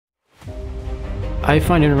I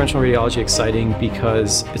find interventional radiology exciting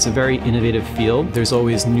because it's a very innovative field. There's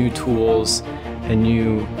always new tools and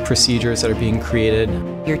new procedures that are being created.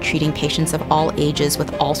 You're treating patients of all ages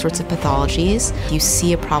with all sorts of pathologies. You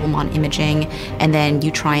see a problem on imaging, and then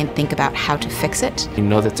you try and think about how to fix it. You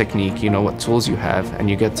know the technique, you know what tools you have, and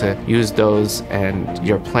you get to use those and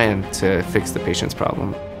your plan to fix the patient's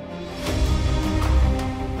problem.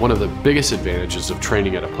 One of the biggest advantages of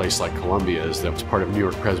training at a place like Columbia is that it's part of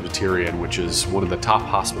NewYork-Presbyterian, which is one of the top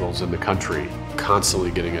hospitals in the country, constantly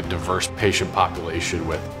getting a diverse patient population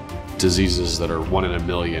with diseases that are 1 in a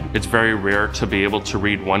million. It's very rare to be able to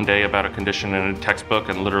read one day about a condition in a textbook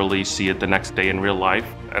and literally see it the next day in real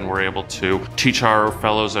life. And we're able to teach our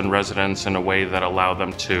fellows and residents in a way that allow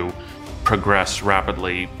them to progress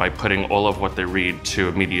rapidly by putting all of what they read to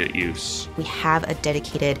immediate use. We have a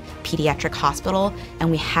dedicated pediatric hospital,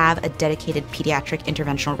 and we have a dedicated pediatric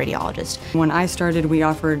interventional radiologist. When I started, we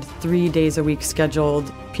offered 3 days a week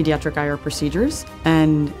scheduled pediatric IR procedures,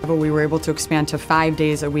 and we were able to expand to 5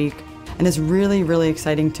 days a week. And it's really, really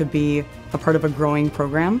exciting to be a part of a growing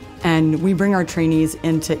program, and we bring our trainees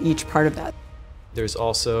into each part of that. There's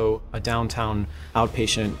also a downtown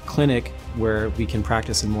outpatient clinic where we can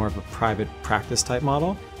practice in more of a private practice type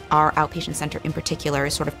model. Our outpatient center in particular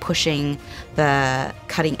is sort of pushing the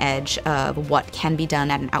cutting edge of what can be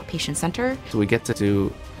done at an outpatient center. So we get to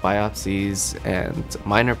do biopsies and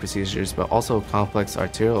minor procedures, but also complex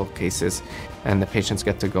arterial cases, and the patients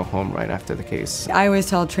get to go home right after the case. I always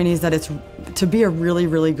tell trainees that to be a really,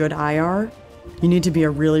 really good IR, you need to be a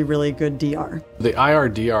really, really good DR. The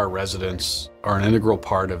IR-DR residents are an integral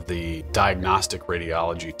part of the diagnostic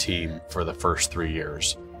radiology team for the first 3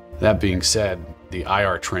 years. That being said, the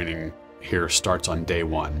IR training here starts on day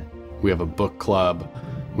 1. We have a book club,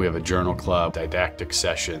 we have a journal club, didactic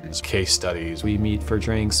sessions, case studies. We meet for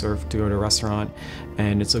drinks or to go to a restaurant,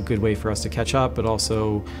 and it's a good way for us to catch up, but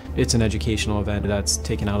also it's an educational event that's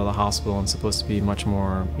taken out of the hospital and supposed to be much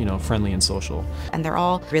more, friendly and social. And they're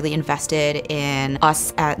all really invested in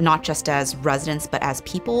us, not just as residents, but as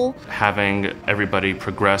people. Having everybody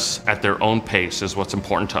progress at their own pace is what's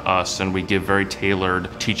important to us, and we give very tailored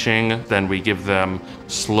teaching. Then we give them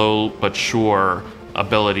slow but sure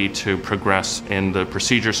ability to progress in the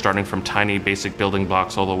procedure, starting from tiny basic building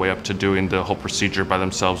blocks all the way up to doing the whole procedure by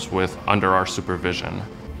themselves under our supervision.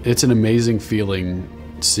 It's an amazing feeling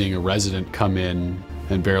seeing a resident come in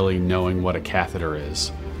and barely knowing what a catheter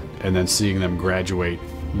is, and then seeing them graduate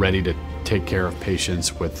ready to take care of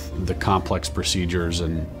patients with the complex procedures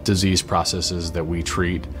and disease processes that we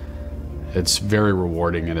treat. It's very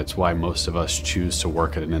rewarding, and it's why most of us choose to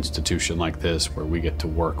work at an institution like this, where we get to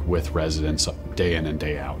work with residents day in and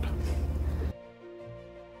day out.